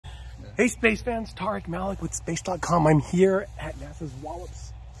Hey space fans, Tariq, Malik with Space.com. I'm here at NASA's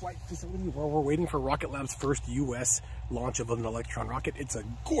Wallops Flight Facility where we're waiting for Rocket Lab's first US launch of an Electron rocket. It's a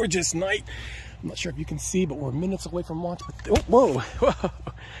gorgeous night. I'm not sure if you can see, but we're minutes away from launch. But whoa.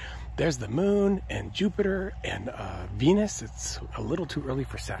 There's the moon and Jupiter and Venus. It's a little too early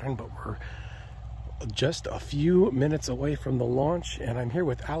for Saturn, but we're just a few minutes away from the launch. And I'm here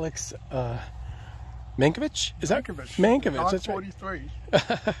with Alex Mankiewicz? Is that Mankiewicz? That's right. 43.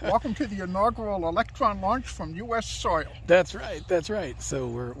 Welcome to the inaugural Electron launch from U.S. soil. That's right. That's right. So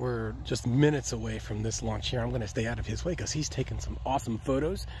we're just minutes away from this launch here. I'm going to stay out of his way because he's taken some awesome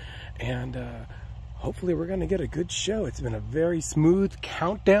photos, and hopefully we're going to get a good show. It's been a very smooth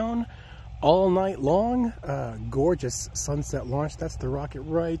countdown all night long. Gorgeous sunset launch. That's the rocket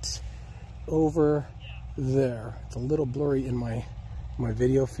right over there. It's a little blurry in my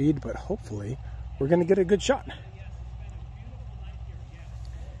video feed, but hopefully we're gonna get a good shot.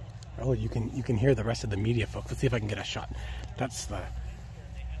 Oh, you can hear the rest of the media folks. Let's see if I can get a shot. That's the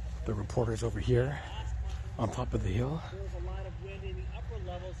reporters over here on top of the hill. There was a lot of wind in the upper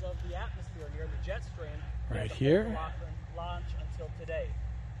levels of the atmosphere near the jet stream. Right here. Launch until today.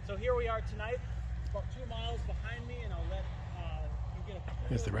 So here we are tonight, about 2 miles behind me, and I'll let you get a.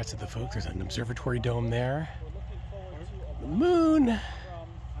 There's the rest of the folks. There's an observatory dome there. We're looking forward to the moon. From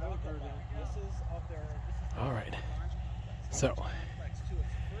Rocket Lab. All right. So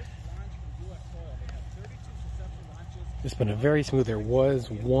it's been a very smooth. There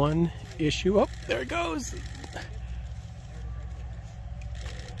was one issue. Oh, there it goes.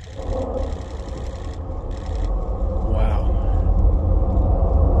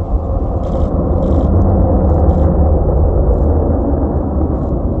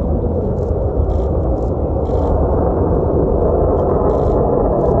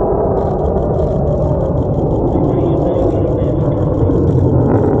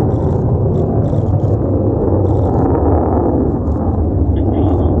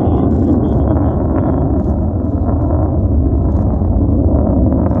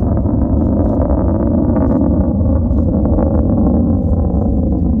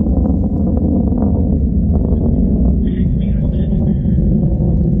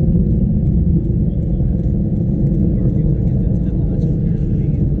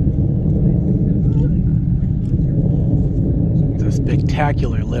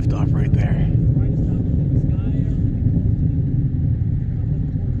 Spectacular liftoff right there.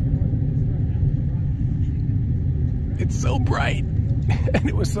 It's so bright and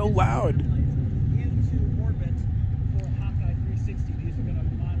it was so loud. Into orbit for Hawkeye 360. These are going to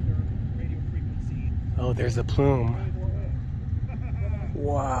monitor radio frequency. Oh, there's a plume.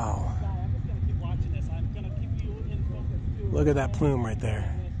 Wow. I'm just going to keep watching this. I'm going to keep you in focus too. Look at that plume right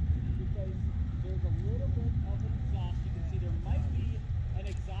there.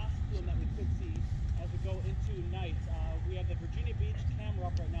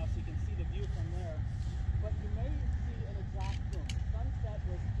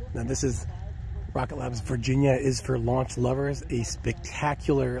 Now this is Rocket Lab's Virginia is for launch lovers, a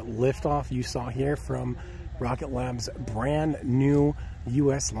spectacular liftoff you saw here from Rocket Lab's brand new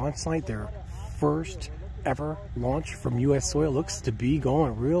US launch site. Their first ever launch from US soil. Looks to be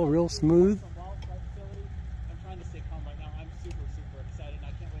going real smooth.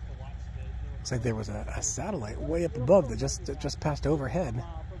 Looks like there was a satellite way up above that just passed overhead.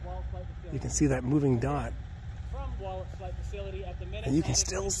 You can see that moving dot. And you can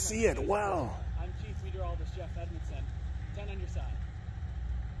still see it. Wow. I'm Chief Meteorologist Jeff Edmondson. 10 on your side.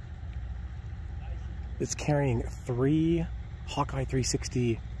 It's carrying 3 Hawkeye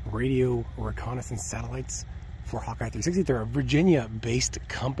 360 radio reconnaissance satellites for Hawkeye 360. They're a Virginia-based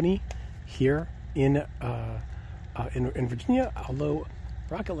company here in Virginia, although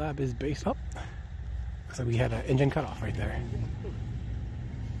Rocket Lab is based up. So we had an engine cutoff right there.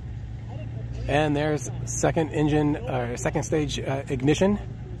 And there's second stage ignition.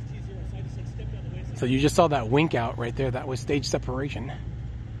 So you just saw that wink out right there. That was stage separation.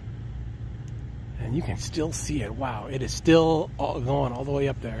 And you can still see it. Wow, it is still going all the way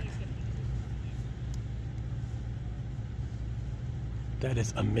up there. That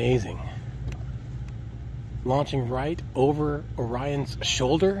is amazing. Launching right over Orion's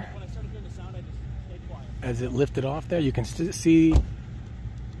shoulder. As it lifted off there, you can see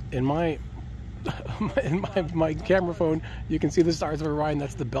in my camera phone, you can see the stars of Orion.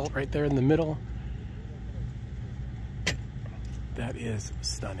 That's the belt right there in the middle. That is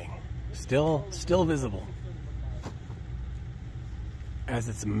stunning. Still visible as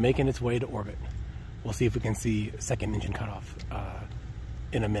it's making its way to orbit. We'll see if we can see second engine cutoff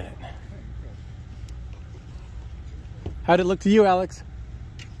in a minute. How'd it look to you, Alex?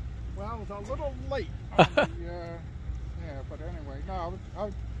 Well, it's a little late. On the, yeah, but anyway, no, I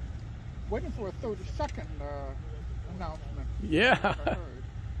was waiting for a 30-second announcement. Yeah. I heard.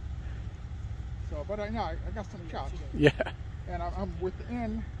 So, but I know I got some shots. Yeah. And I'm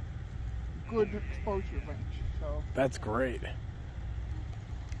within good exposure range. So That's great.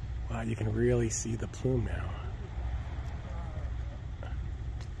 Wow, you can really see the plume now.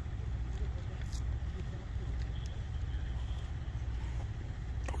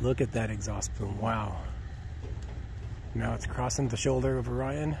 Look at that exhaust plume. Wow. Now it's crossing the shoulder of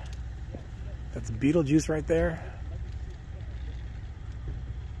Orion. That's Betelgeuse right there.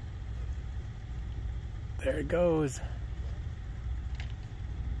 There it goes.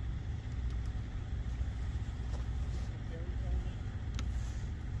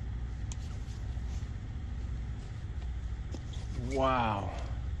 Wow.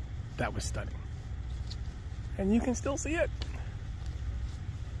 That was stunning. And you can still see it.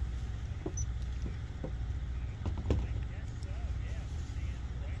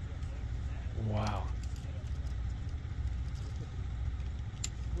 Wow.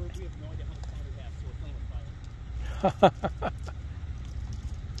 We have no idea how much time we have, so we're playing with fire.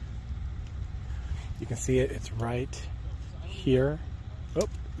 You can see it. It's right here. Oh,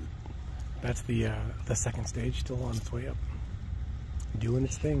 that's the second stage, still on its way up, doing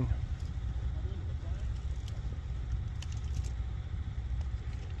its thing.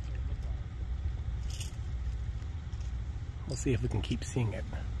 We'll see if we can keep seeing it.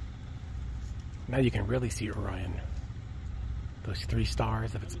 Now you can really see Orion. Those 3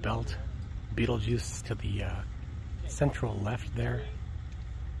 stars of its belt. Betelgeuse to the central left there.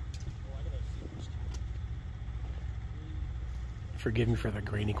 Forgive me for the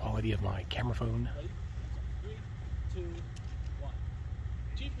grainy quality of my camera phone. 3, 2, 1.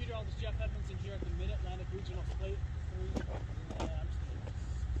 Chief Meteorologist Jeff Edmondson here at the Mid-Atlantic Regional Plate.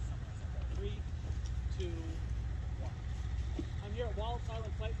 3, 2, 1. I'm here at Wallops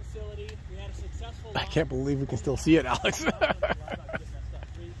Island Flight Facility. We had a successful launch. I can't believe we can still see it, Alex. 3, 2, 1.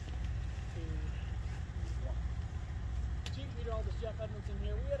 Chief Meteorologist Jeff Edmondson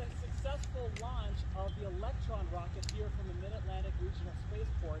here. We had a successful launch of the Electron rocket here from the Mid-Atlantic Regional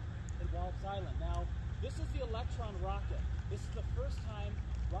Spaceport in Wallops Island. Now, this is the Electron rocket. This is the first time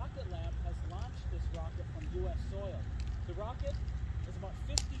Rocket Lab has launched this rocket from U.S. soil. The rocket is about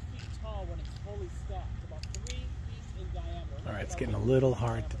 50 feet tall when it's fully stacked, about 3 feet in diameter. All right, it's getting a little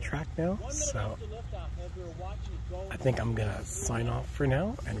hard to track now, so I think I'm gonna sign off for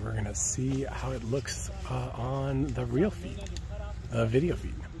now, and we're gonna see how it looks on the real feed, the video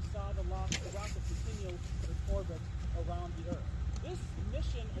feed. We saw the rocket continue its orbit around the Earth. This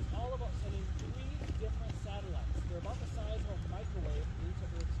mission is all about sending 3 different satellites. They're about the size of a microwave into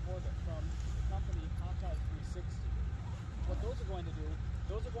Earth's orbit from the company Hawkeye 360. What those are going to do,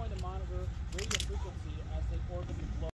 those are going to monitor